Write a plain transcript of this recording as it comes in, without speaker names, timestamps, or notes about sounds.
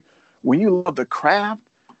when you love the craft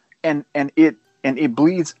and it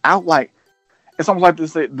bleeds out, like it's almost like to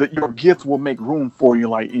say that your gift will make room for you.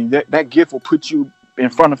 Like that gift will put you in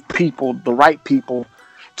front of people, the right people,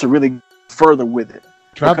 to really further with it.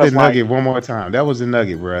 Drop that nugget one more time. That was the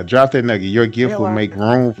nugget, bro. Drop that nugget. Your gift will make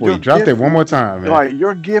room for you. Drop that one more time, man. Like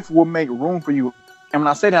your gift will make room for you. And when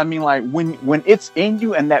I say that, I mean like when it's in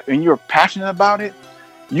you and you're passionate about it,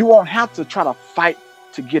 you won't have to try to fight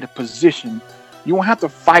to get a position. You won't have to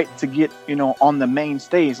fight to get, on the main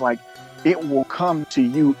stage. Like it will come to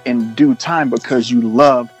you in due time because you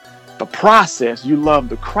love the process. You love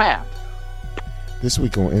the craft. This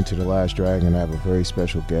week on Into the Last Dragon, I have a very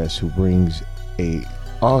special guest who brings a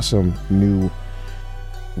awesome new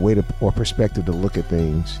way or perspective to look at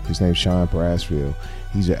things. His name's Sean Brasfield.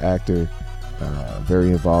 He's an actor,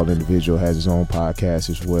 very involved individual, has his own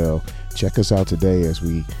podcast as well. Check us out today as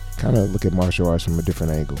we kind of look at martial arts from a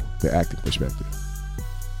different angle, the acting perspective.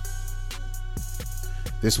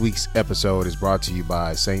 This week's episode is brought to you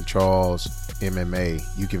by St. Charles MMA.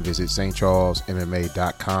 You can visit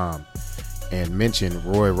stcharlesmma.com and mention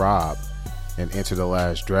Roy Robb and Enter the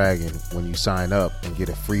Last Dragon when you sign up and get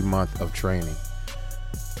a free month of training.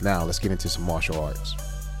 Now, let's get into some martial arts.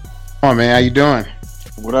 Come on, man. How you doing?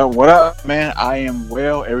 What up, man? I am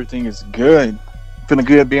well. Everything is good. Feeling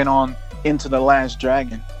good being on Into the Last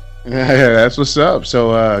Dragon. Yeah, that's what's up.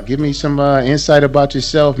 So give me some insight about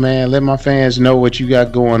yourself, man. Let my fans know what you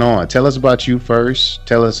got going on. Tell us about you first.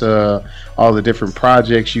 Tell us all the different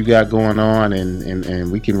projects you got going on,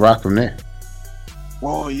 and we can rock from there.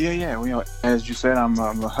 Well, yeah. As you said, I'm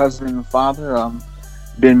a husband and father.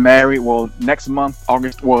 Been married. Well, next month,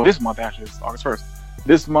 August. Well, this month actually, it's August 1st.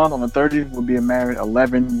 This month on the 30th, we'll be married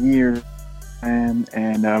 11 years, and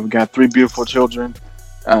we got 3 beautiful children.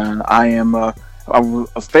 I'm a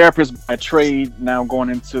therapist by trade. Now going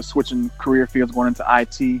into switching career fields, going into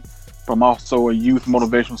IT. But I'm also a youth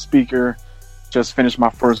motivational speaker. Just finished my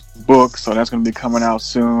first book, so that's going to be coming out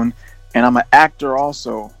soon. And I'm an actor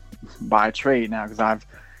also by trade now because I've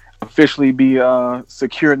officially be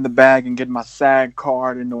secured in the bag and getting my SAG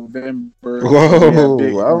card in November. Whoa,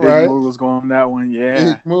 big right. moves going on that one.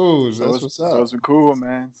 Yeah. Big moves. So that's what's up. Those are cool,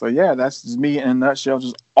 man. So yeah, that's just me in a nutshell.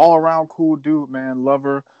 Just all around cool dude, man.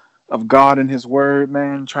 Lover of God and his word,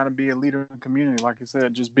 man. Trying to be a leader in the community. Like I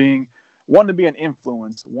said, just wanting to be an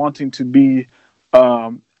influence, wanting to be,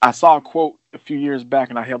 I saw a quote a few years back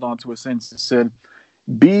and I held on to a sentence that said,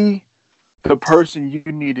 be the person you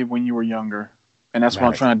needed when you were younger. And that's what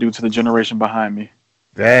I'm trying to do to the generation behind me.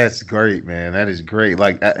 That's great, man. That is great.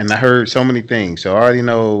 And I heard so many things. So I already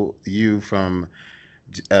know you from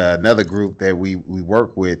another group that we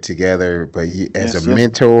work with together, but as a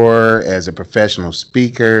mentor, as a professional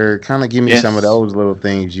speaker, kind of give me some of those little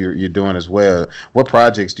things you're doing as well. What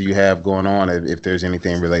projects do you have going on, if there's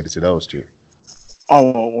anything related to those two?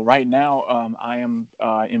 Oh, well, right now I am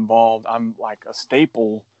involved. I'm like a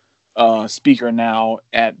staple speaker now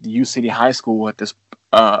at the U City High School at this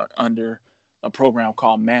under a program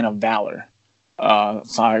called Man of Valor.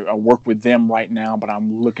 So I work with them right now, but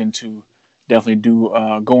I'm looking to definitely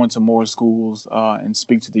go into more schools and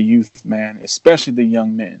speak to the youth, man, especially the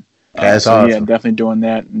young men. That's awesome. Yeah, definitely doing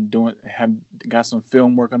that and have got some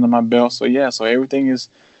film work under my belt. So yeah, so everything is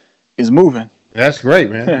moving. That's great,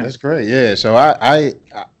 man. That's great. Yeah. So I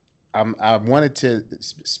wanted to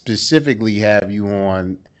specifically have you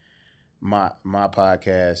on my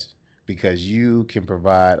podcast because you can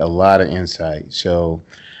provide a lot of insight. So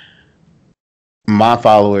my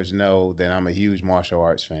followers know that I'm a huge martial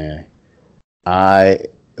arts fan. I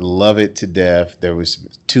love it to death. There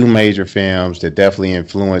was 2 major films that definitely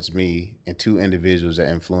influenced me and 2 individuals that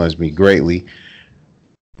influenced me greatly.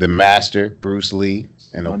 The Master, Bruce Lee,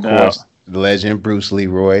 and of course, the legend, Bruce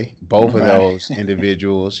Leroy. Both of those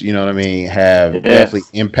individuals, you know what I mean, have definitely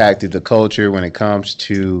impacted the culture when it comes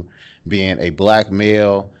to being a black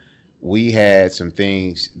male. We had some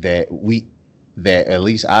things that at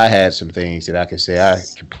least I had some things that I could say I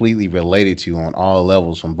completely related to on all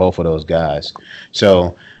levels from both of those guys.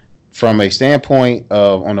 So from a standpoint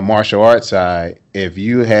of on the martial arts side, if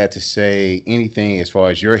you had to say anything as far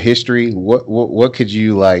as your history, what could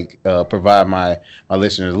you provide my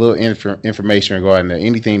listeners a little information regarding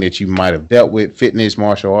anything that you might have dealt with, fitness,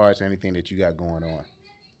 martial arts, anything that you got going on?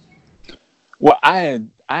 Well, I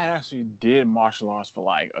actually did martial arts for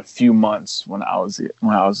like a few months when I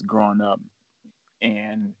was growing up.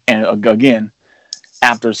 And again,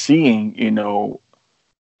 after seeing,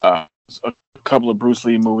 a couple of Bruce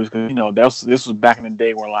Lee movies, because, this was back in the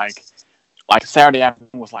day where like Saturday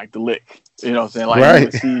afternoon was like the lick, you know what I'm saying? Like,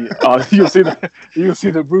 right. you'll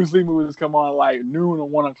see the Bruce Lee movies come on like noon or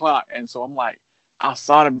 1 o'clock. And so I'm like, I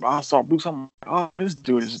saw Bruce. I'm like, oh, this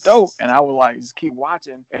dude is dope, and I would like just keep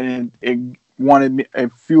watching, and it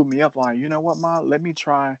fueled me up. Like, you know what, Mom? Let me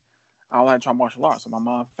try. I like to try martial arts. So my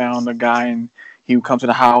mom found a guy, and he would come to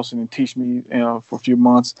the house and teach me, for a few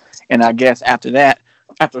months. And I guess after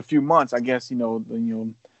a few months, I guess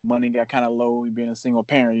money got kind of low being a single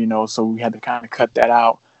parent, so we had to kind of cut that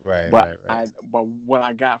out. Right. But what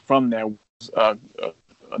I got from there was a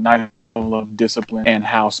nice level of discipline and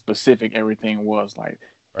how specific everything was. Like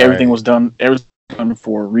everything was done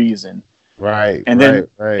for a reason. Right. And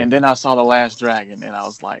then I saw The Last Dragon, and I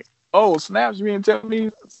was like, oh, snaps! You mean tell me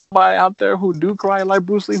somebody out there who do cry like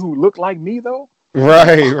Bruce Lee who look like me though?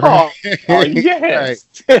 Right. Oh yes.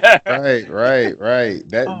 Right.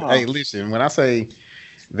 Hey, listen. When I say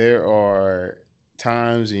there are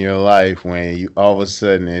times in your life when you all of a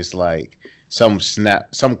sudden it's like some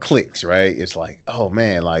clicks, right? It's like, oh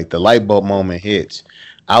man, like the light bulb moment hits.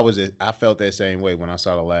 I felt that same way when I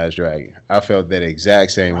saw The Last Dragon. I felt that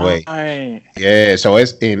exact same way. Yeah. So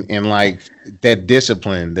it's in like that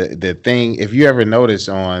discipline, the thing. If you ever notice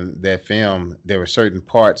on that film, there were certain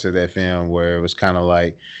parts of that film where it was kind of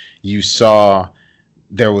like you saw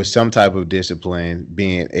there was some type of discipline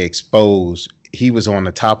being exposed. He was on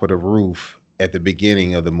the top of the roof at the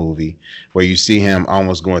beginning of the movie, where you see him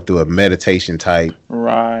almost going through a meditation type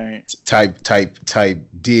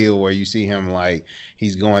deal, where you see him like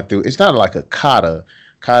he's going through. It's not like a kata.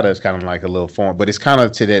 Kata is kind of like a little form, but it's kind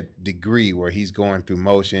of to that degree where he's going through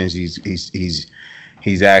motions. He's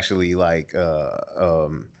actually like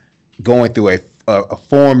going through a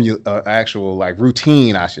formula, actual like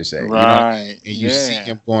routine, I should say. Right. And you see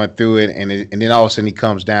him going through it, and then all of a sudden he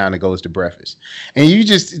comes down and goes to breakfast. And you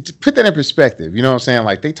just put that in perspective. You know what I'm saying?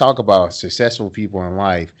 Like they talk about successful people in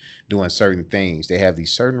life doing certain things. They have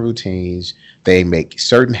these certain routines. They make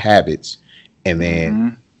certain habits, and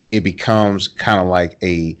then it becomes kind of like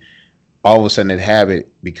all of a sudden that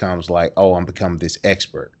habit becomes like, oh, I'm becoming this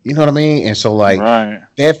expert. You know what I mean? And so like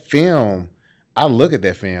that film, I look at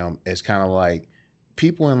that film as kind of like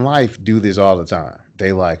people in life do this all the time.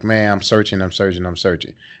 They like, man, I'm searching.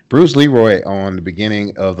 Bruce Leroy on the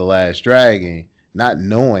beginning of The Last Dragon, not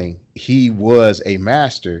knowing he was a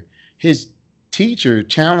master, his teacher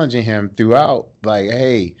challenging him throughout, like,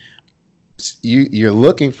 hey, you're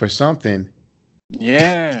looking for something.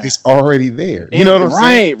 Yeah, it's already there. You know what I'm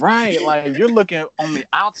saying? Right. Like you're looking on the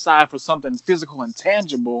outside for something physical and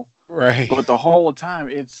tangible. Right. But the whole time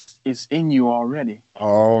it's in you already.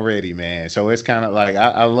 Already, man. So it's kind of like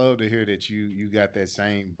I love to hear that you got that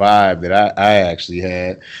same vibe that I actually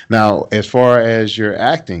had. Now, as far as your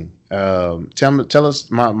acting, tell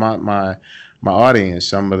us my audience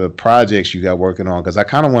some of the projects you got working on, because I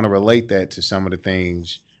kind of want to relate that to some of the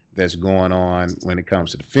things that's going on when it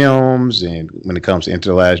comes to the films and when it comes to Enter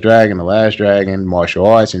the Last Dragon, martial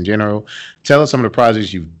arts in general. Tell us some of the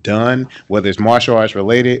projects you've done, whether it's martial arts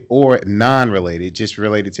related or non-related, just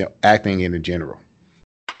related to acting in general.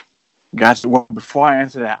 Gotcha. Well, before I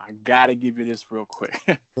answer that, I gotta give you this real quick.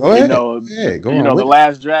 Go ahead. Go on. The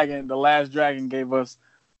Last Dragon gave us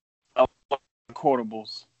a lot of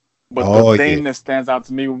quotables. But the thing that stands out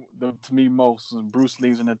to me most was Bruce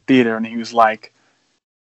Lee's in the theater, and he was like,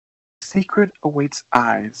 "Secret awaits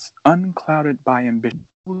eyes, unclouded by ambition,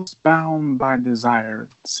 bound by desire,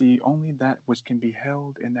 see only that which can be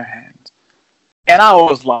held in their hands." And I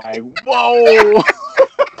was like, whoa.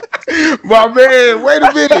 My man, wait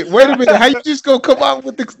a minute. How you just gonna come out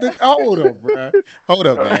with the hold up, bro? Hold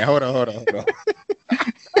up, man. Hold on.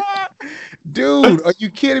 Dude, are you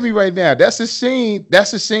kidding me right now? That's a scene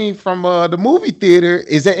from the movie theater.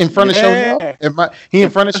 Is that in front of Sho'nuff? He in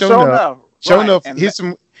front of Sho'nuff? Sho'nuff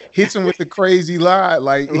hits him with the crazy lie,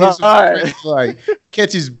 like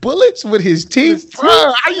catches bullets with his teeth.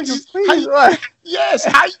 Bro, how you just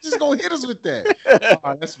gonna hit us with that?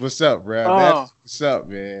 Oh, that's what's up, bro. That's what's up,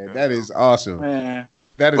 man. That is awesome. Man.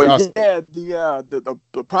 That is awesome. Yeah, the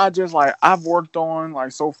projects like I've worked on,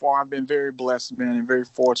 like so far, I've been very blessed, man, and very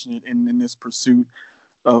fortunate in this pursuit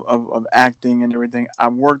of acting and everything.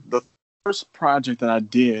 The first project that I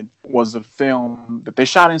did was a film that they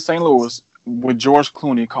shot in St. Louis with George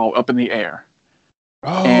Clooney called Up in the Air.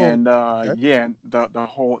 Oh, and that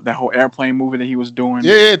whole airplane movie that he was doing.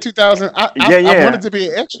 Yeah, 2000. I wanted to be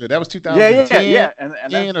an extra. That was 2010.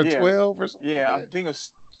 And 10 or 12 or something. Yeah, I think it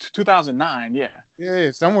was 2009. Yeah,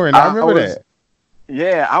 somewhere in there. I remember that.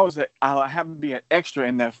 Yeah, I happened to be an extra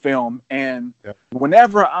in that film, and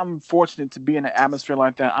whenever I'm fortunate to be in an atmosphere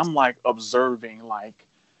like that, I'm like observing, like,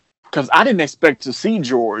 because I didn't expect to see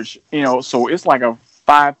George, so it's like a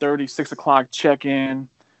 5:30, 6 o'clock check-in.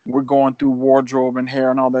 We're going through wardrobe and hair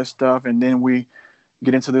and all that stuff, and then we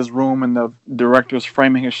get into this room and the director's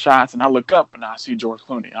framing his shots, and I look up and I see George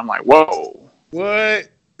Clooney. I'm like, whoa. What?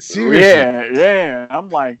 Seriously? Yeah. I'm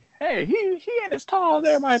like, hey, he ain't as tall as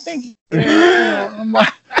everybody thinks. I'm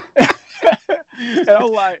like, and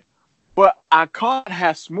I'm like, but I caught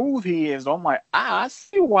how smooth he is. I'm like, I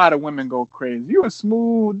see why the women go crazy. You a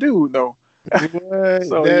smooth dude though. What?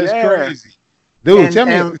 So, That's yeah. crazy, dude. Tell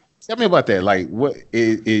me about that. Like, what?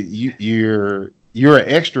 You're an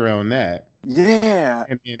extra on that. Yeah,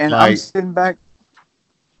 and like, I'm sitting back.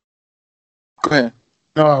 Go ahead.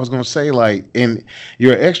 No, I was gonna say, like, and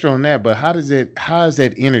you're an extra on that, but how is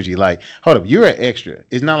that energy? Like, hold up, you're an extra.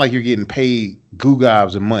 It's not like you're getting paid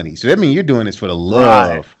gobs of money. So that means you're doing this for the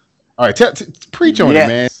love. Right. All right, preach on it,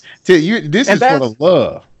 man. This is for the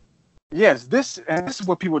love. Yes, this is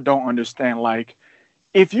what people don't understand. Like,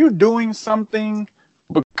 if you're doing something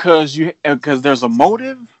because there's a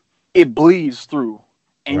motive, it bleeds through,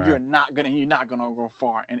 and right. you're not gonna go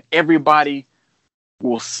far, and everybody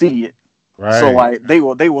will see it. Right. So like they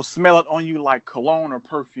will smell it on you like cologne or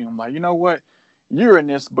perfume. Like, you know what? You're in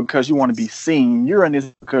this because you want to be seen. You're in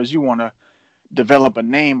this because you want to develop a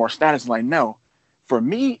name or status. Like, no. For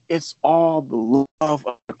me, it's all the love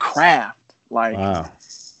of the craft. Like, wow.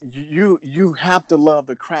 you have to love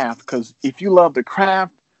the craft, because if you love the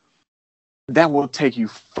craft, that will take you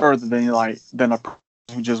further than a person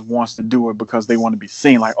who just wants to do it because they want to be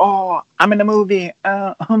seen. Like, oh, I'm in the movie.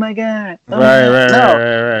 Oh my god.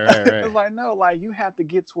 Right. It's like, no, like, you have to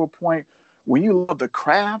get to a point when you love the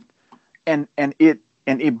craft and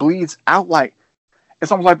it bleeds out. Like,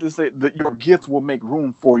 it's almost like to say that your gift will make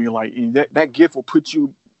room for you. Like, that gift will put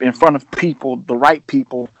you in front of people, the right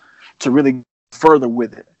people, to really further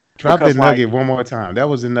with it. Drop that nugget one more time. That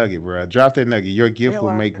was a nugget, bro. Drop that nugget. Your gift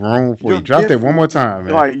will make room for you. Drop that one more time,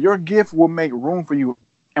 man. Like, your gift will make room for you.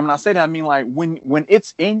 And when I say that, I mean, like, when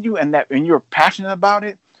it's in you and you're passionate about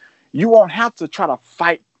it, you won't have to try to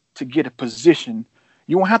fight to get a position.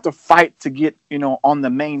 You won't have to fight to get, on the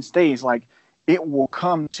main stage. Like, it will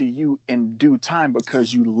come to you in due time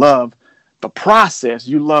because you love the process.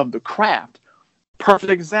 You love the craft.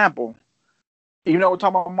 Perfect example. We're talking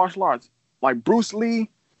about martial arts. Like, Bruce Lee,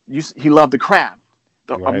 he loved the craft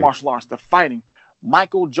of martial arts, the fighting.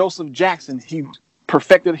 Michael Joseph Jackson, he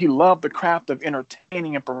loved the craft of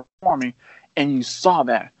entertaining and performing, and you saw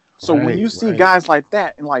that. So when you see guys like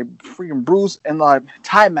that, and like freaking Bruce and like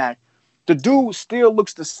Ty-Mac, the dude still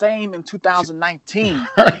looks the same in 2019.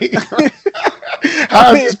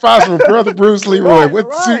 How is this possible, brother Bruce Leroy?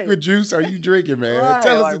 What secret juice are you drinking, man?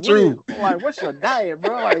 Tell us the truth. What's your diet,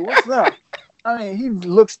 bro? Like, what's up? I mean, he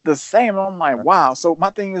looks the same. I'm like, wow. So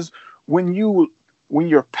my thing is, when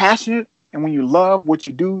you're passionate and when you love what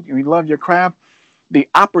you do, and you love your craft, the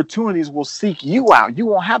opportunities will seek you out. You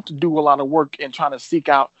won't have to do a lot of work in trying to seek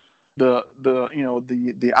out the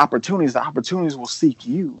opportunities. The opportunities will seek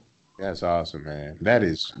you. That's awesome, man. That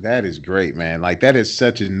is great, man. Like, that is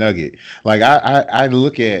such a nugget. Like, I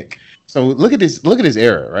look at this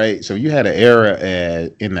era, right? So you had an era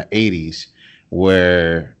in the 80s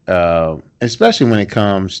where, especially when it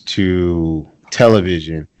comes to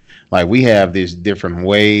television, like, we have these different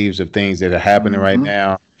waves of things that are happening right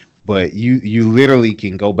now, but you literally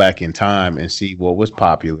can go back in time and see what was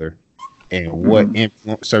popular and what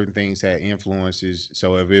certain things had influences.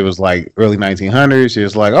 So if it was like early 1900s,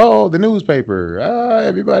 it's like, oh, the newspaper,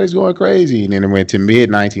 everybody's going crazy. And then it went to mid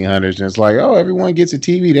 1900s, and it's like, oh, everyone gets a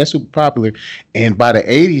TV. That's super popular. And by the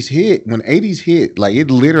 80s hit, like, it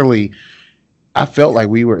literally, I felt like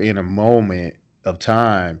we were in a moment of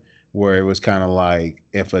time where it was kind of like,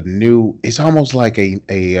 it's almost like a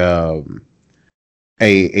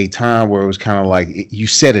time where it was kind of like you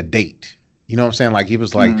set a date. You know what I'm saying? Like, it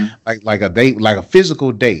was like a date, like a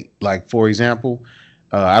physical date. Like, for example,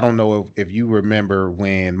 I don't know if you remember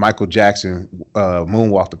when Michael Jackson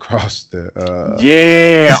moonwalked across the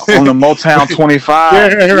on the Motown 25.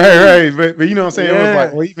 Yeah, right. But you know what I'm saying? Yeah. It was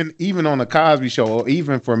like, well, even on the Cosby Show, or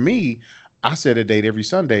even for me, I set a date every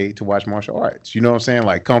Sunday to watch martial arts. You know what I'm saying?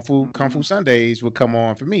 Like, Kung Fu Sundays would come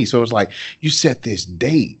on for me. So it's like, you set this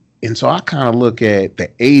date. And so I kind of look at the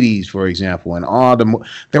 80s, for example, and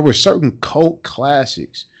there were certain cult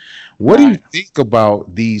classics. What do you think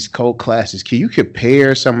about these cult classics? Can you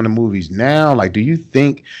compare some of the movies now? Like, do you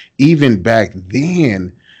think even back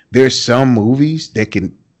then there's some movies that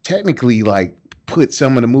can technically, like, put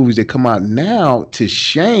some of the movies that come out now to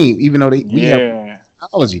shame, even though we have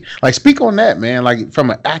technology? Like, speak on that, man. Like,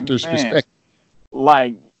 from an actor's perspective.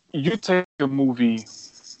 Like, you take a movie,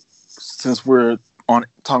 since we're on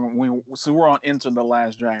Enter the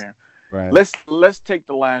Last Dragon. Right. Let's take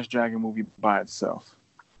the Last Dragon movie by itself.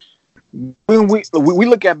 when we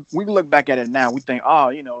look back at it now, we think,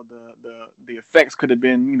 oh, the effects could have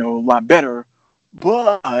been, a lot better,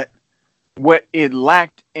 but what it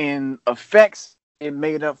lacked in effects, it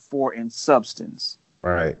made up for in substance.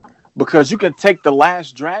 Right. Because you can take The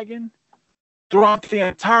Last Dragon, throughout the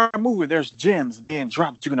entire movie, there's gems being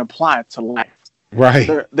dropped you can apply it to life.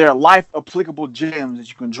 Right. There are life applicable gems that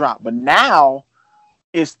you can drop. But now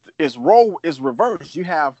it's reversed. You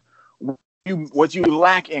have what you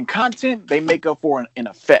lack in content, they make up for in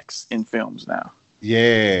effects in films now.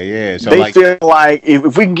 Yeah. So they feel like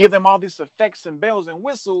if we can give them all these effects and bells and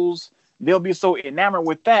whistles, they'll be so enamored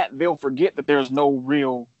with that, they'll forget that there's no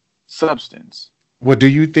real substance. Well, do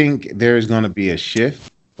you think there's going to be a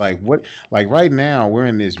shift? Like right now we're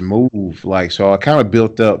in this move. So I kind of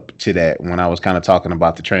built up to that when I was kind of talking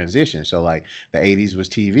about the transition. So like the 80s was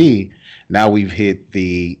TV. Now we've hit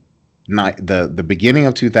the beginning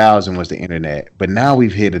of 2000 was the internet, but now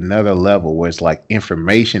we've hit another level where it's like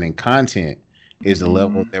information and content is the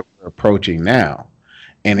level that we're approaching now.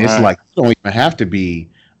 And it's like, you don't even have to be,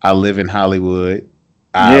 I live in Hollywood.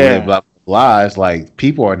 I live blah, blah, blah. It's like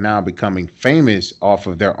people are now becoming famous off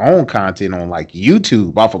of their own content on like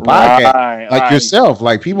YouTube, off of podcasts, yourself.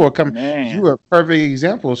 Like people are coming. Man. You are a perfect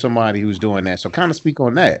example of somebody who's doing that. So kind of speak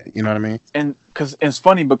on that. You know what I mean? And because it's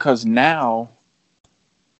funny because now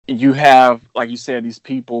you have, like you said, these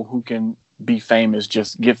people who can be famous,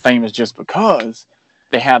 just get famous just because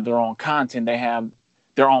they have their own content. They have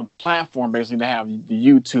their own platform. Basically, they have the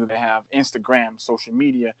YouTube, they have Instagram, social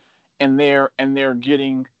media, and they're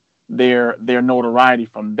getting their notoriety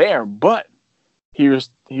from there. But here's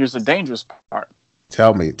the dangerous part.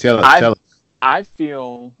 Tell us. I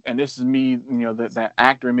feel, and this is me, that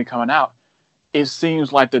actor in me coming out. It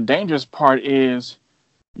seems like the dangerous part is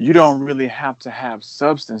you don't really have to have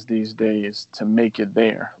substance these days to make it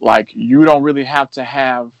there. Like you don't really have to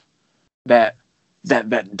have that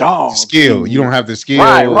dog skill. You don't have the skill.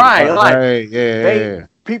 Right. Yeah.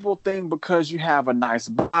 People think because you have a nice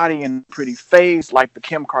body and pretty face, like the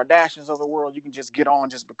Kim Kardashians of the world, you can just get on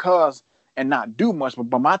just because and not do much.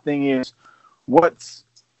 But my thing is, what's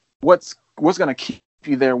going to keep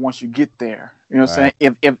you there once you get there? You know what I'm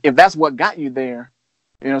saying? If that's what got you there,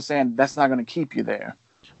 you know what I'm saying, that's not going to keep you there.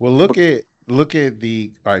 Well, look at all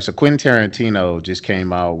right. So Quentin Tarantino just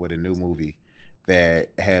came out with a new movie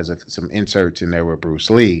that has some inserts in there with Bruce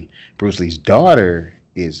Lee. Bruce Lee's daughter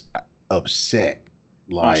is upset.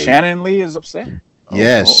 Like Shannon Lee is upset.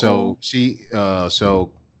 Yeah. So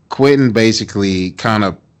Quentin basically kind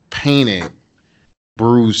of painted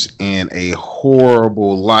Bruce in a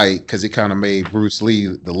horrible light because it kind of made Bruce Lee,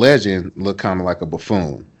 the legend, look kind of like a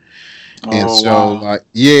buffoon.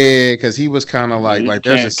 Because he was kind of like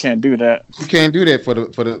can't do that. You can't do that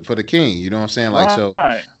for the king. You know what I'm saying?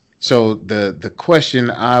 Like So the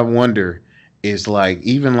question I wonder is like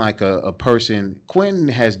even like a person. Quentin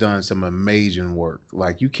has done some amazing work.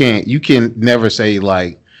 Like you can never say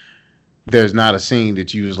like there's not a scene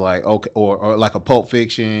that you was like okay or like a Pulp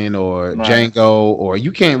Fiction or Django, or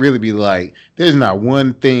you can't really be like there's not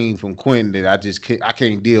one thing from Quentin that I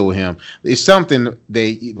can't deal with him. It's something that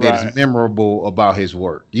is memorable about his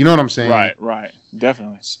work. You know what I'm saying? Right,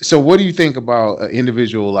 definitely. So what do you think about an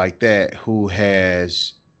individual like that who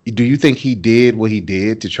has? Do you think he did what he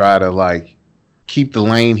did to try to like keep the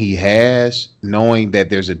lane he has, knowing that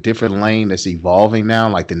there's a different lane that's evolving now,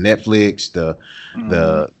 like the Netflix,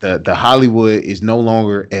 the Hollywood is no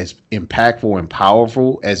longer as impactful and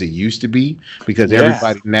powerful as it used to be because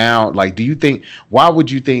everybody now, like, why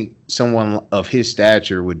would you think someone of his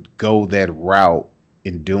stature would go that route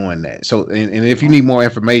in doing that? So, and if you need more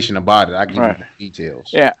information about it, I can give you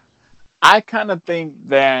details. Yeah. I kind of think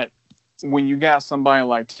that when you got somebody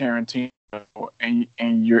like Tarantino and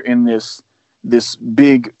you're in this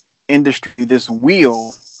big industry, this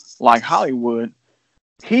wheel like Hollywood,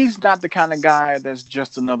 he's not the kind of guy that's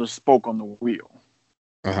just another spoke on the wheel.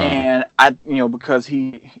 And because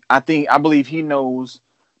I believe he knows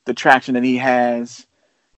the traction that he has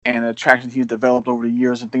and the traction he's developed over the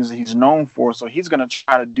years and things that he's known for. So he's going to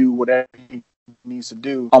try to do whatever he needs to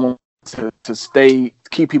do to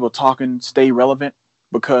keep people talking, stay relevant,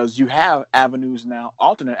 because you have avenues now,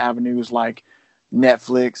 alternate avenues like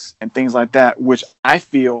Netflix and things like that, which I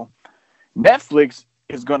feel Netflix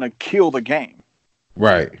is going to kill the game.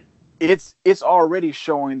 Right. It's already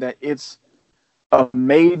showing that it's a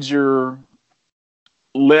major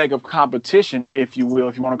leg of competition, if you will,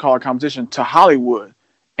 if you want to call it competition, to Hollywood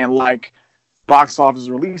and like box office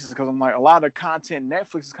releases. Because I'm like, a lot of the content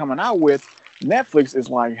Netflix is coming out with, Netflix is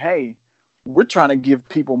like, hey, we're trying to give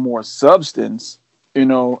people more substance,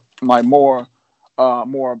 like more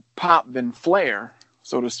pop than flair.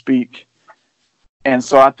 so to speak. And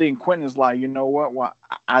so I think Quentin is like, you know what? Well,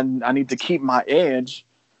 I need to keep my edge,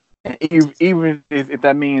 and even if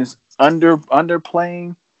that means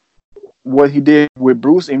underplaying what he did with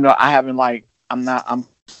Bruce. Even though I'm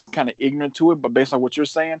kind of ignorant to it, but based on what you're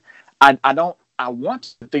saying, I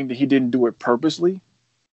want to think that he didn't do it purposely.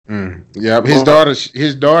 Yeah, his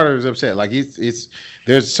daughter is upset. Like it's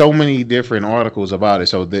there's so many different articles about it.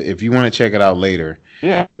 So if you want to check it out later,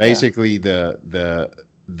 basically the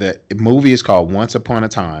movie is called Once Upon a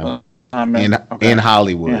Time in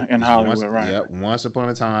Hollywood. Yeah, in Hollywood, right? Yep, Once Upon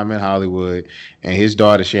a Time in Hollywood, and his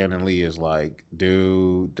daughter Shannon Lee is like,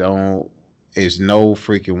 dude, don't. Is no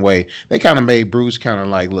freaking way. They kind of made Bruce kind of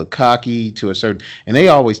like look cocky to a certain, and they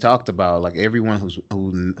always talked about, like, everyone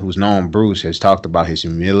who's known Bruce has talked about his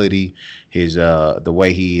humility, his the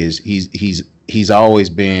way he is. He's always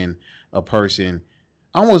been a person.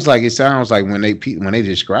 Almost like it sounds like when they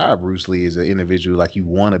describe Bruce Lee as an individual, like you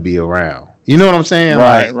want to be around. You know what I'm saying?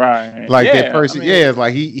 Right. Like that person, it's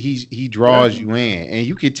like he draws you in, and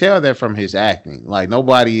you could tell that from his acting. Like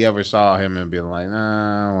nobody ever saw him and been like,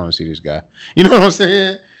 nah, I don't want to see this guy. You know what I'm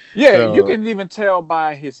saying? Yeah, so, you can even tell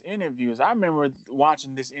by his interviews. I remember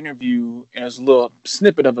watching this interview, and there's a little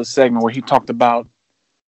snippet of a segment where he talked about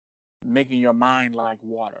making your mind like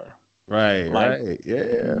water. Right.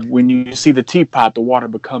 Yeah. When you see the teapot, the water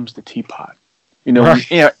becomes the teapot. You know,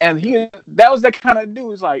 and that was that kind of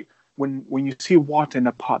dude. It's like when you see water in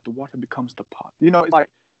the pot, the water becomes the pot. You know, it's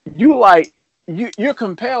like you're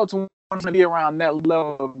compelled to want to be around that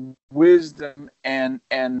level of wisdom and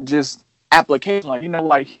just application. Like, you know,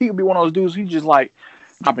 like he could be one of those dudes who just like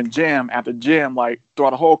dropping jam after jam, like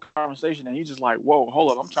throughout the whole conversation, and he's just like, "Whoa,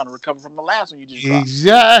 hold up, I'm trying to recover from the last one you just dropped."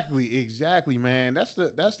 Exactly, man. That's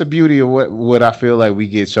the beauty of what I feel like we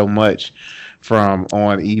get so much from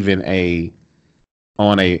on even a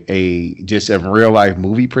just a real life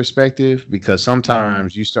movie perspective, because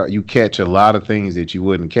sometimes you catch a lot of things that you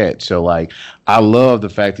wouldn't catch. So like, I love the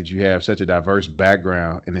fact that you have such a diverse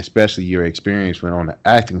background, and especially your experience on the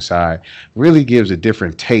acting side really gives a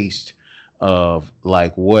different taste of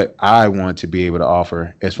like what I want to be able to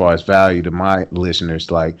offer as far as value to my listeners.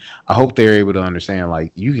 Like, I hope they're able to understand,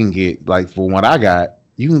 like, you can get, like, for what I got,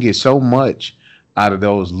 you can get so much out of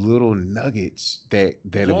those little nuggets that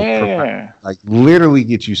will, like, literally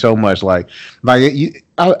get you so much.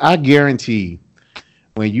 I guarantee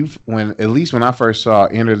when at least when I first saw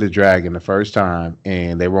Enter the Dragon the first time,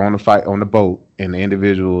 and they were on the boat, and the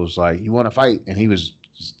individual was like, "You want to fight?" And he was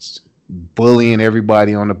bullying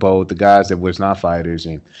everybody on the boat, the guys that was not fighters,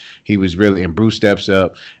 and he was really, and Bruce steps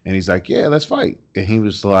up and he's like, "Yeah, let's fight." And he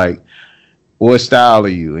was like, "What style are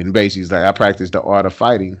you?" And basically he's like, "I practice the art of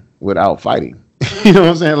fighting without fighting." You know what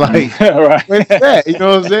I'm saying? Like, right. What's that? You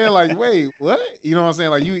know what I'm saying? Like, wait, what? You know what I'm saying?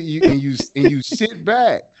 Like, you sit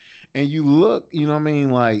back and you look, you know what I mean?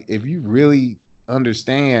 Like, if you really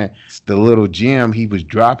understand the little gem he was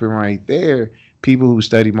dropping right there, people who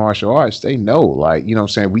study martial arts, they know, like, you know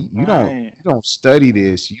what I'm saying? You don't study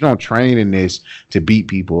this, you don't train in this to beat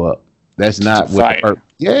people up. That's not what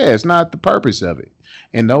it's not the purpose of it.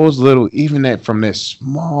 And those little, even that from that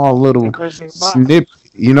small little snippet,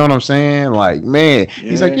 you know what I'm saying? Like, man,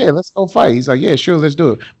 he's like, "Yeah, let's go fight." He's like, "Yeah, sure, let's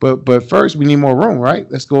do it. But first we need more room, right?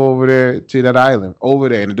 Let's go over there to that island over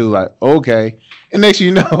there." And the dude like, "Okay." And next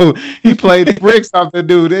you know, he played the bricks off the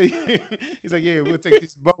dude. He's like, "Yeah, we'll take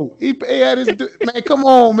this boat." He had his man, come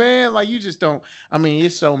on, man. Like, you just don't. I mean,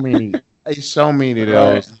 it's so many of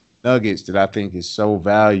those nuggets that I think is so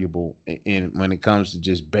valuable in when it comes to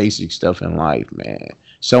just basic stuff in life, man.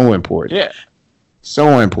 So important. Yeah.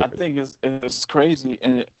 So important. I think it's crazy,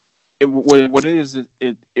 and what it is,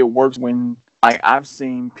 it works when, like, I've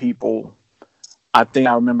seen people. I think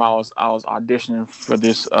I remember I was auditioning for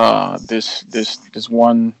this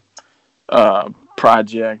one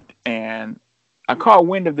project, and I caught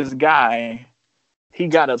wind of this guy. He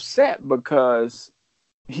got upset because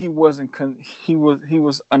he wasn't he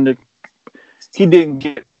didn't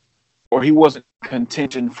get, or he wasn't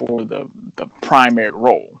contention for the primary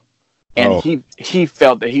role. And he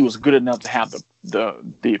felt that he was good enough to have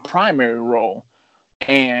the primary role,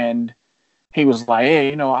 and he was like, "Hey,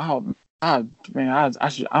 you know, I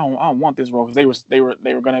don't want this role," because they were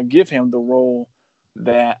going to give him the role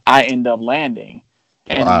that I end up landing,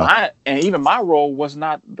 and even my role was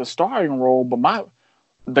not the starring role, but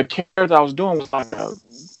the character I was doing was like a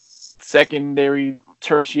secondary,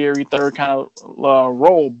 tertiary, third kind of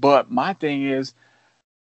role. But my thing is,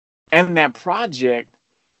 in that project,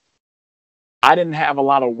 I didn't have a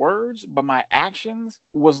lot of words, but my actions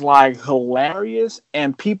was like hilarious,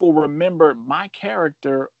 and people remembered my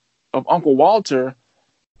character of Uncle Walter,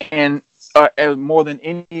 and as more than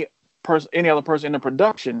any other person in the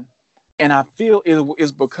production. And I feel it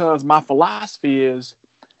is because my philosophy is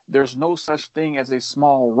there's no such thing as a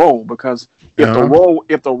small role, because if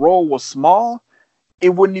the role was small, that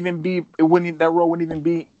role wouldn't even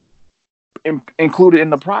be included in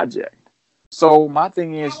the project. So my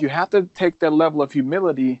thing is, you have to take that level of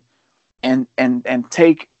humility and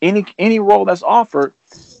take any role that's offered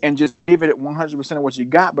and just give it 100% of what you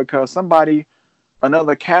got, because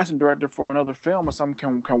another casting director for another film or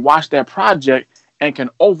something can watch that project and can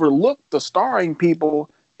overlook the starring people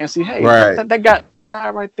and see, hey, that guy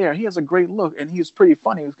right there, he has a great look and he's pretty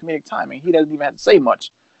funny with comedic timing. He doesn't even have to say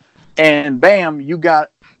much. And bam, you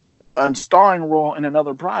got a starring role in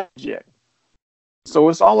another project. So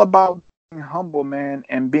it's all about being humble, man,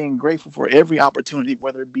 and being grateful for every opportunity,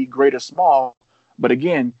 whether it be great or small. But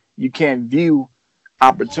again, you can't view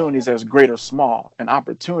opportunities as great or small. An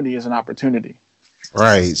opportunity is an opportunity.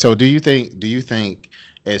 Right. So do you think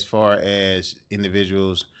as far as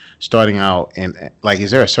individuals starting out, and like,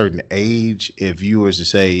 is there a certain age if you was to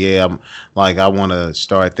say, yeah, I want to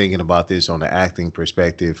start thinking about this on the acting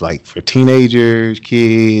perspective, like for teenagers,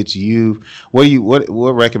 kids, youth,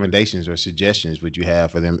 what recommendations or suggestions would you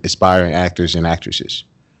have for them aspiring actors and actresses?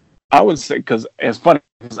 I would say, because it's funny,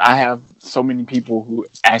 because I have so many people who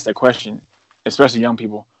ask that question, especially young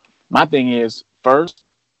people. My thing is, first,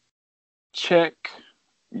 check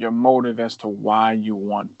your motive as to why you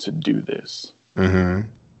want to do this. Mm-hmm.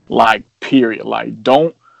 Like, period. Like,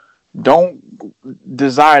 don't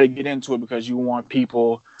desire to get into it because you want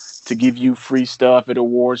people to give you free stuff at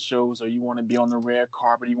award shows, or you want to be on the red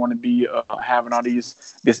carpet, you want to be having all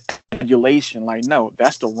this adulation. Like, no,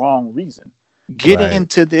 that's the wrong reason. Get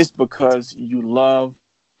into this because you love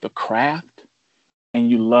the craft and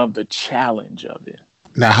you love the challenge of it.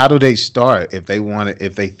 Now, how do they start if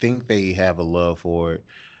they think they have a love for it?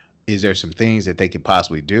 Is there some things that they could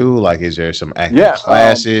possibly do? Like, is there some acting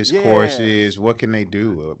classes, courses? What can they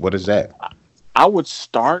do? What is that? I would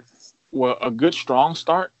start a good strong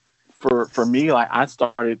start for me. Like, I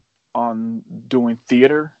started on doing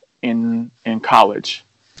theater in college.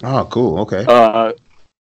 Oh, cool. Okay.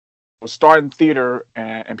 Starting theater,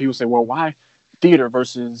 and people say, well, why theater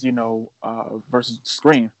versus versus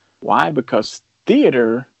screen? Why? Because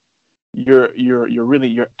theater,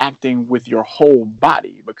 you're acting with your whole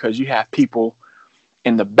body, because you have people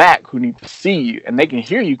in the back who need to see you, and they can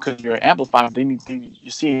hear you because you're amplified. They need to you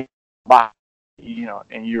see your body,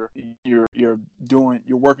 and you're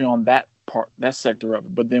working on that part, that sector of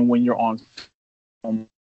it. But then when you're on film,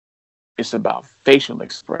 it's about facial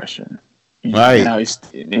expression. Right. Now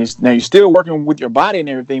you're still working with your body and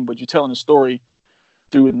everything, but you're telling the story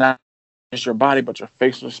through not just your body, but your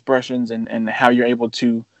facial expressions and how you're able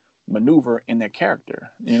to maneuver in that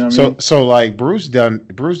character. You know what I mean? So like Bruce did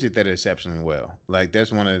that exceptionally well. Like,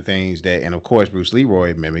 that's one of the things that, and of course Bruce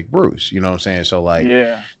Leroy mimicked Bruce. You know what I'm saying? So like,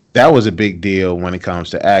 that was a big deal when it comes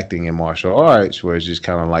to acting and martial arts, where it's just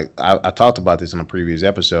kind of like, I talked about this in a previous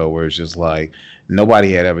episode, where it's just like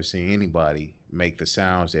nobody had ever seen anybody make the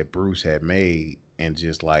sounds that Bruce had made, and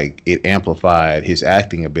just like it amplified his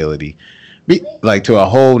acting ability like to a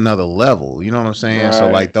whole nother level. You know what I'm saying? Right. So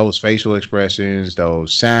like those facial expressions,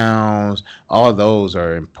 those sounds, all of those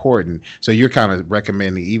are important. So you're kind of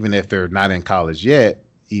recommending, even if they're not in college yet,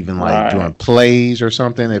 even like doing plays or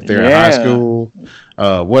something, if they're in high school.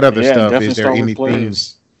 What other stuff? Is there anything?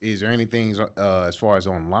 Is there anything as far as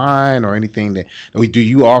online or anything that do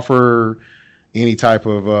you offer? Any type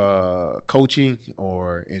of coaching,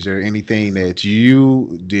 or is there anything that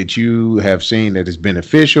you have seen that is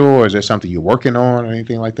beneficial, or is there something you're working on, or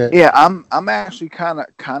anything like that? Yeah, I'm actually kind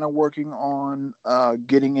of working on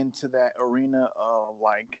getting into that arena of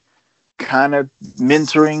like kind of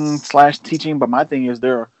mentoring / teaching. But my thing is,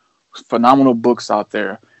 there are phenomenal books out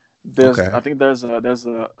there. I think there's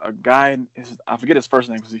a guy, I forget his first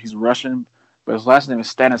name because he's Russian, but his last name is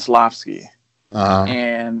Stanislavski. Uh-huh.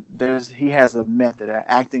 And he has an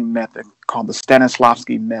acting method called the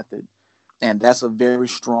Stanislavski method, and that's a very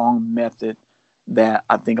strong method that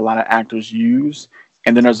I think a lot of actors use.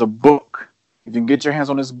 And then there's a book. If you can get your hands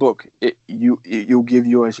on this book, you'll give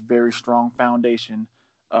you a very strong foundation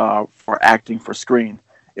for acting for screen.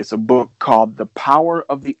 It's a book called The Power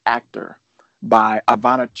of the Actor by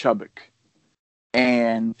Ivana Chubbuck,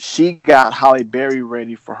 and she got Halle Berry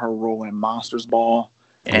ready for her role in Monsters Ball.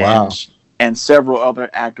 And several other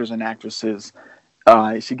actors and actresses.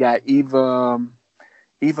 She got Eva.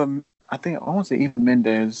 I think I want to say Eva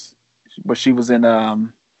Mendes, but she was in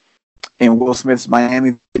Will Smith's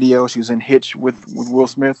Miami video. She was in Hitch with Will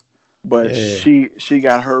Smith, but she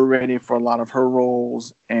got her ready for a lot of her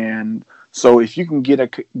roles. And So if you can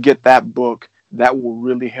get that book, that will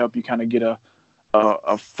really help you kind of get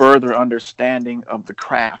a further understanding of the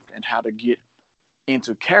craft and how to get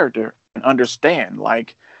into character and understand.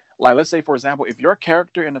 Like let's say, for example, if your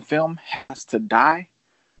character in the film has to die,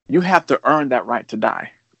 you have to earn that right to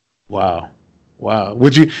die. Wow.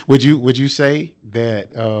 Would you say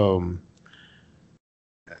that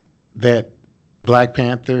that Black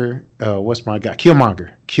Panther, what's my guy?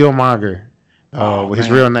 Killmonger. His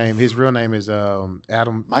real name is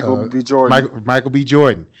Adam Michael B. Jordan. Michael B.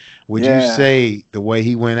 Jordan. Would you say the way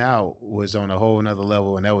he went out was on a whole nother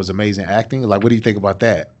level and that was amazing acting? Like, what do you think about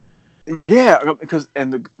that? Yeah, because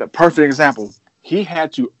the perfect example, he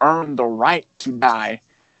had to earn the right to die.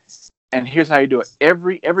 And here's how you do it.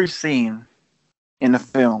 Every scene in the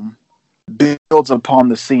film builds upon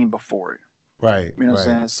the scene before it. Right. You know what I'm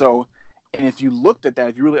saying? So, and if you looked at that,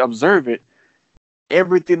 if you really observe it,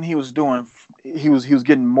 everything he was doing, he was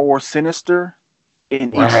getting more sinister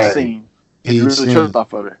in each scene. And he really tripped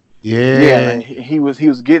off of it. Yeah. He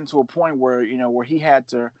was getting to a point where, where he had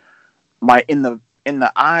to, like, in the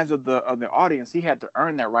eyes of the audience, he had to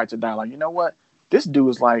earn that right to die. Like, you know what? This dude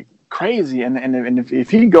is like crazy, and if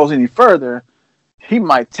he goes any further, he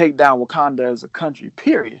might take down Wakanda as a country.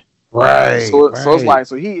 Period. Right. So it's like,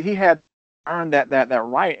 so he had to earn that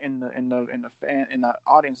right in the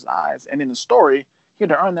audience's eyes, and in the story, he had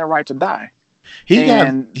to earn that right to die. He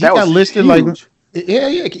got listed huge.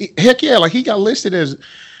 Heck yeah, like he got listed as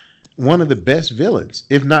one of the best villains,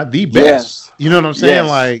 if not the best. Yes. You know what I'm saying?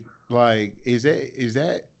 Yes. Like is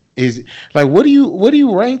like, what do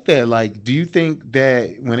you rank that? Like, do you think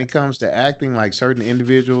that when it comes to acting, like certain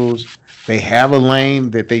individuals, they have a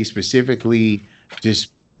lane that they specifically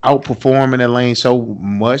just outperform in that lane so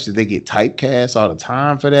much that they get typecast all the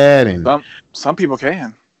time for that? And some people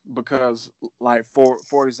can, because, like,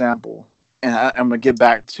 for example, and I'm gonna get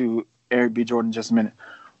back to Eric B. Jordan in just a minute,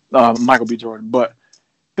 Michael B. Jordan, but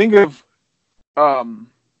think of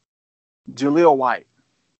Jaleel White.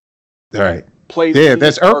 All right.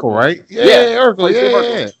 That's Urkel, right? Yeah,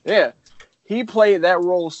 Urkel. Yeah. He played that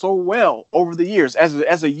role so well over the years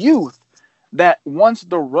as a youth that once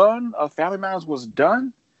the run of Family Matters was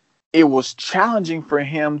done, it was challenging for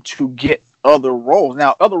him to get other roles.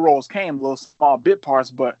 Now, other roles came, little small bit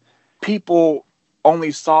parts, but people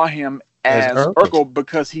only saw him as Urkel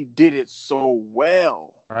because he did it so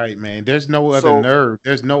well. Right, man. There's no other nerd.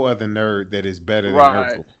 There's no other nerd that is better than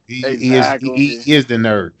Urkel. He is the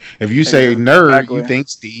nerd. If you say nerd, you think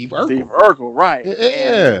Steve Urkel. Steve Urkel, right?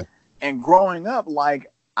 Yeah. And growing up,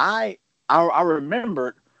 like I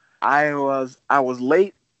remembered, I was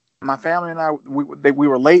late. My family and I, we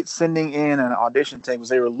were late sending in an audition tape because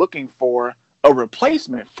they were looking for a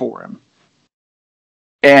replacement for him.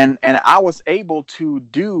 And I was able to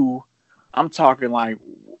do, I'm talking like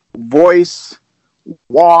voice,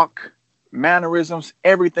 walk, mannerisms,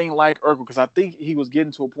 everything like Urkel, because I think he was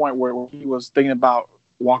getting to a point where he was thinking about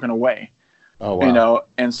walking away. Oh, wow.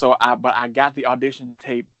 And so I got the audition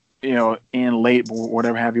tape, in late or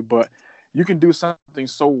whatever have you, but you can do something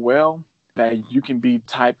so well that you can be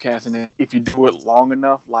typecast in it if you do it long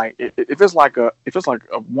enough. Like if it's like a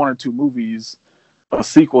one or two movies, a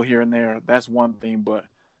sequel here and there, that's one thing, but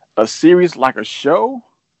a series like a show,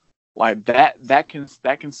 like that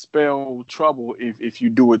can spell trouble if you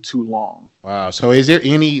do it too long. Wow. So is there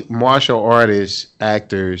any martial artists,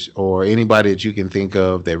 actors, or anybody that you can think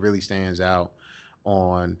of that really stands out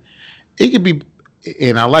on, it could be,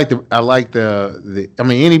 and I like the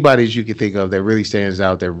anybody that you can think of that really stands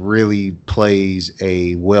out, that really plays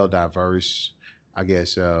a well diverse, I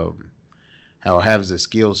guess, how has a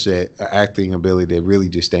skill set, acting ability that really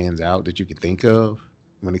just stands out that you can think of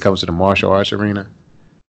when it comes to the martial arts arena?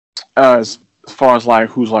 As far as like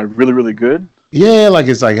who's like really, really good? Yeah, like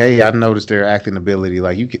it's like, hey, I noticed their acting ability.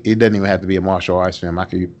 Like it doesn't even have to be a martial arts film. I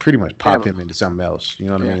could pretty much pop him into something else. You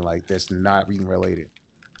know what I mean? Like that's not even related.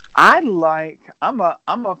 I'm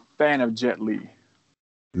a fan of Jet Li.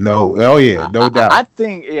 No doubt. I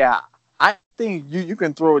think you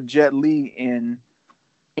can throw Jet Li in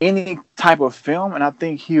any type of film, and I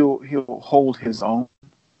think he'll hold his own.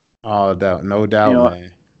 Oh, no doubt,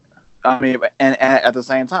 man. I mean, and at the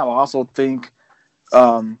same time, I also think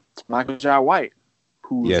Michael Jai White,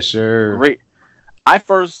 who's yes, sir, great. I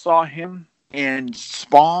first saw him in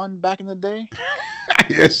Spawn back in the day.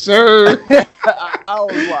 Yes, sir. I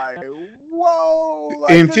was like, whoa,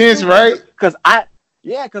 like, intense, right? Because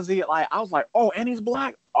he like, I was like, oh, and he's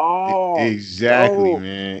black. Oh, exactly,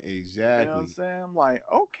 man, exactly. You know what I'm saying? I'm like,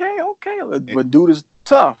 okay, but dude is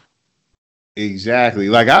tough. Exactly.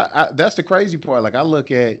 Like I that's the crazy part. Like I look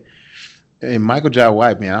at And Michael Jai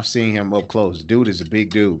White, man, I've seen him up close. Dude is a big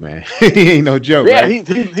dude, man. He ain't no joke, Yeah, right?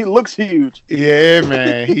 he looks huge. Yeah,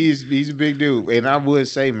 man, he's a big dude, and I would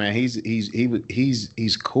say, man,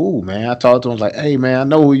 he's cool, man. I talked to him like, hey, man, I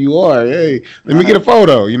know who you are. Hey, let me get a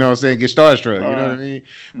photo. You know what I'm saying? Get starstruck. You know what I mean?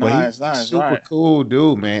 But Nice, he's nice, super right. cool,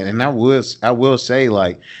 dude, man. And I will say,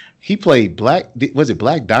 like, he played was it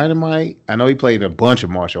Black Dynamite? I know he played a bunch of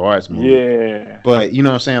martial arts movies, Yeah, but you know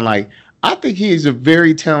what I'm saying, like. I think he's a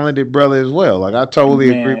very talented brother as well. Like I totally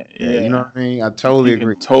agree man, with that. You know yeah. what I mean? I totally He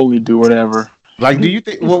agree. can totally do whatever. Like, do you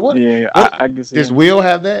think? Well, Yeah, what I can see does him. Will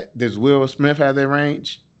have that? Does Will Smith have that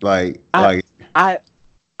range? I Like I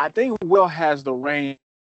I think Will has the range.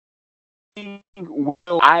 Will,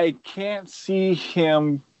 I can't see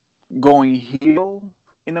him going heel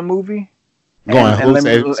in a movie. going And who let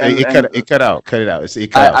me say it cut out, cut it out.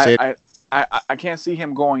 It cut out. I, Say it. I, I can't see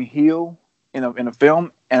him going heel in a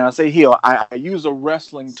film. And I say heel. I use a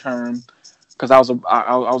wrestling term because I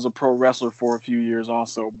was a pro wrestler for a few years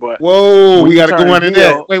also. But Whoa, when we you got to go turn into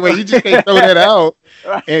that. heel, Wait, you just can't throw that out.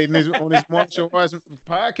 right, And on this martial arts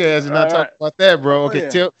podcast and not talk right. about that, bro. Oh Okay,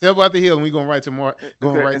 yeah. tell about the heel, and we going right to more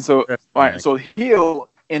going Okay, right and to the so rest, right, man. so heel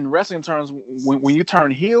in wrestling terms, when you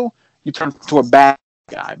turn heel, you turn to a bad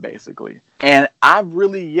guy basically. And I've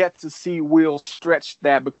really yet to see Will stretch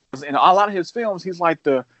that because in a lot of his films, he's like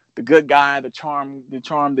the good guy, the charm,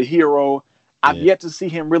 the hero. I've Yeah. yet to see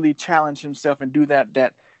him really challenge himself and do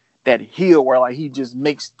that heel where like he just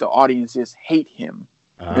makes the audience just hate him.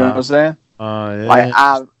 You know what I'm saying? Like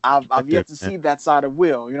Yeah. I've yet to see that side of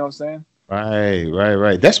Will. You know what I'm saying?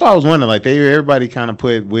 Right. That's why I was wondering. Like everybody kind of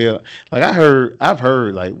put Will. Like I've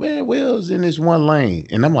heard like, man, Will's in this one lane,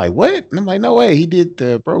 and I'm like, what? And I'm like, no way. He did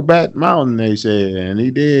the Brokeback Mountain. They said, and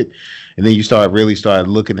he did. And then you start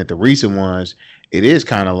looking at the recent ones. It is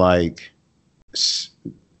kind of like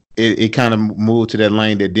it kind of moved to that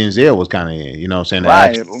lane that Denzel was kind of in. You know what I'm saying?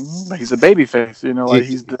 Right. He's a baby face. You know, like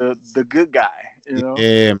he's the good guy. You know.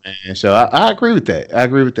 Yeah, man. So I agree with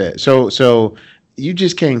that. So you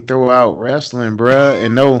just can't throw out wrestling, bruh,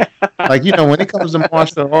 and no, like when it comes to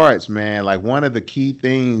martial arts, man, like one of the key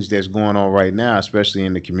things that's going on right now, especially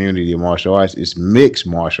in the community of martial arts, is mixed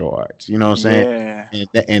martial arts. You know what I'm saying?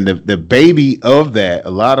 Yeah. And the baby of that,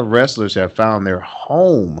 a lot of wrestlers have found their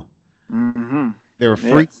home. Mm-hmm. They're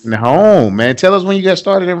freaking home, man. Tell us when you got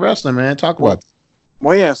started in wrestling, man. Talk about that.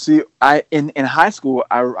 Well, yeah. See, in high school,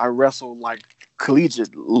 I wrestled like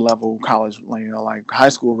collegiate level college, like high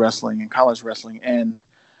school wrestling and college wrestling, and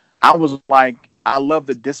I was like, I love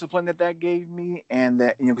the discipline that gave me, and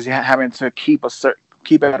that because you're having to keep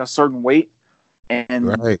at a certain weight and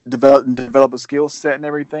Right. develop a skill set and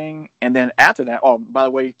everything, and then after that, oh, by the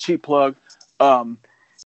way, cheap plug,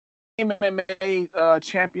 MMA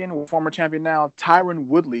champion, former champion now, Tyron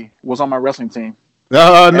Woodley was on my wrestling team.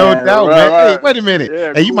 No And, doubt, man. right. Hey, wait a minute.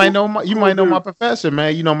 Yeah, Hey, you cool- might know cool my dude. professor,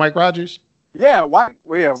 man. You know Mike Rogers. Yeah, why?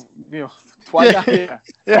 Well, yeah, twice.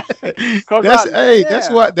 Yeah. Coach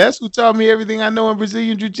Rogers, That's who taught me everything I know in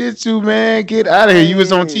Brazilian Jiu-Jitsu, man. Get out of here. You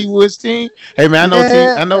was on T Wood's team. Hey man,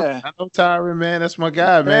 I know Tyron, man. That's my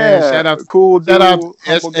guy, man. Yeah, Shout out cool shout out dude,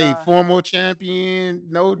 as humble a guy. former champion,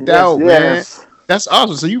 no doubt, man. Yes. That's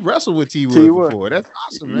awesome. So you wrestled with T Wood T-Wood. before. That's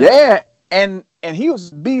awesome, man. Yeah, and he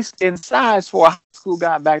was beast in size for a high school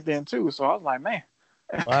guy back then too. So I was like, man.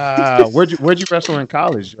 Wow. Where'd you where in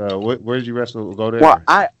college? Where did you wrestle? Go there.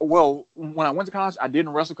 Well, when I went to college, I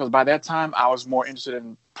didn't wrestle because by that time I was more interested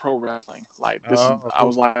in pro wrestling. Like this,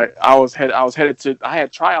 I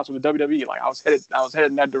had tryouts with the WWE. Like I was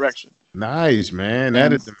headed in that direction. Nice, man.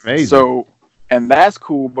 That is amazing. So, and that's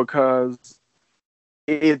cool because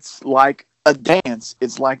it's like a dance.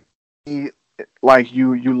 It's like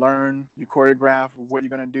you learn, you choreograph what you're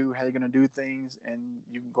gonna do, how you're gonna do things, and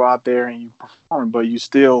you can go out there and you perform, but you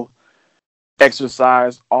still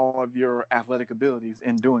exercise all of your athletic abilities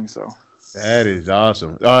in doing so. That is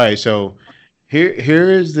awesome. All right, so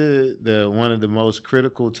here is the one of the most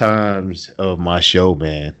critical times of my show,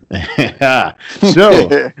 man.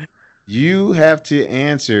 So you have to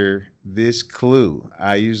answer this clue.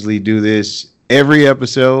 I usually do this every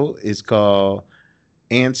episode. It's called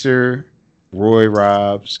Answer Roy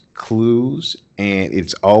Rob's Clues, and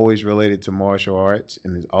it's always related to martial arts,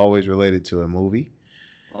 and it's always related to a movie.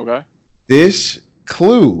 Okay. This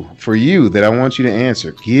clue for you that I want you to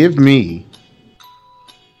answer. Give me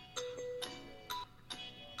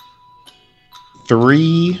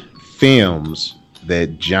 3 films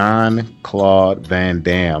that Jean-Claude Van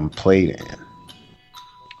Damme played in.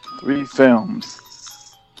 3 films.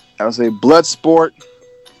 I would say Bloodsport,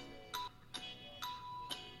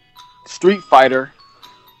 Street Fighter,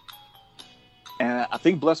 and I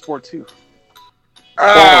think Bloodsport 2.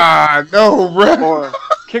 No, bro. Or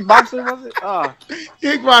Kickboxer, was it?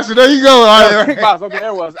 Kickboxer, there you go. All right. Kickboxer, okay, there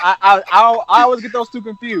it was. I always get those two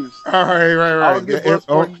confused. All right. I always get those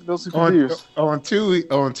two confused. On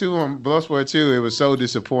Bloodsport 2, it was so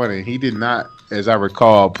disappointing. He did not, as I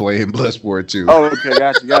recall, play in Bloodsport 2. Oh, okay,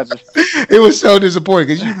 gotcha. It was so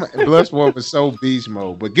disappointing because Bloodsport was so beast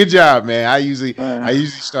mode. But good job, man. I usually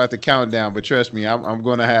start the countdown, but trust me, I'm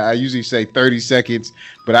gonna have. I usually say 30 seconds,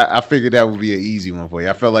 but I figured that would be an easy one for you.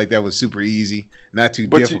 I felt like that was super easy, not too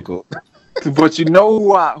difficult. But you know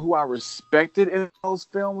who I respected in those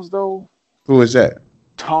films though? Who was that?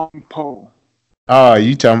 Tong Po. Oh,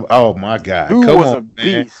 you tell me. Oh my God! Who was a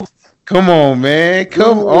beast? Man. Come on, man!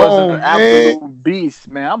 Come on, was an man! Absolute beast,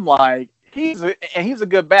 man. I'm like, he's a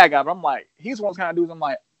good bad guy, but I'm like, he's one of those kind of dudes. I'm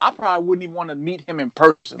like, I probably wouldn't even want to meet him in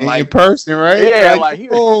person. In person, right? Yeah,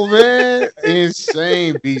 oh man,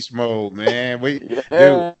 insane beast mode, man.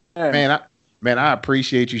 Dude, man, I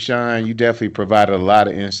appreciate you, Sean. You definitely provided a lot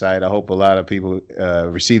of insight. I hope a lot of people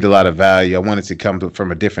received a lot of value. I wanted to come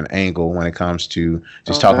from a different angle when it comes to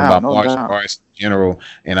just talking about martial arts in general,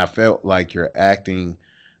 and I felt like your acting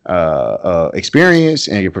experience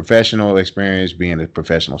and your professional experience being a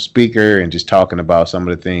professional speaker and just talking about some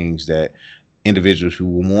of the things that individuals who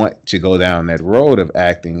want to go down that road of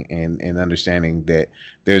acting and understanding that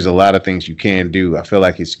there's a lot of things you can do. I feel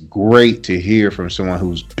like it's great to hear from someone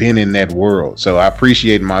who's been in that world. So I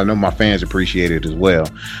appreciate I know my fans appreciate it as well.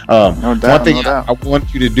 One thing I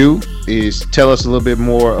want you to do is tell us a little bit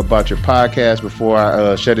more about your podcast before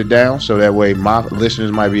I shut it down. So that way my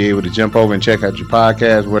listeners might be able to jump over and check out your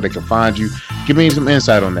podcast, where they can find you. Give me some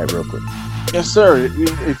insight on that real quick. Yes, sir.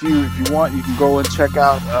 If you want, you can go and check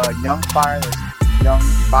out Young Fire. That's Young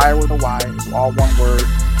Fire with a Y. It's all one word,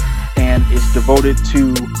 and it's devoted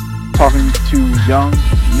to talking to young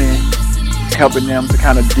men, helping them to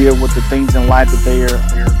kind of deal with the things in life that they're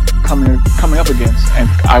coming up against. And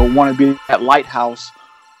I want to be that lighthouse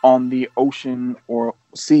on the ocean or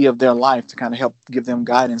sea of their life to kind of help give them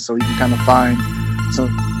guidance. So you can kind of find some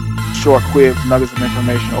short quips, nuggets of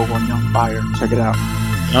information over on Young Fire. Check it out.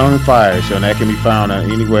 Young Fire, so that can be found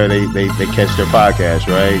anywhere they catch their podcast,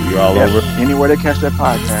 right? You all over? Anywhere they catch their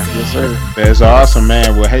podcast, yes, sir. That's awesome,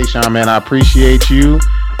 man. Well, hey, Sean, man, I appreciate you.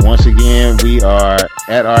 Once again, we are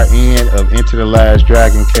at our end of Into the Last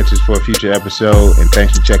Dragon. Catch us for a future episode, and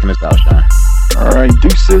thanks for checking us out, Sean. All right,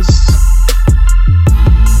 deuces.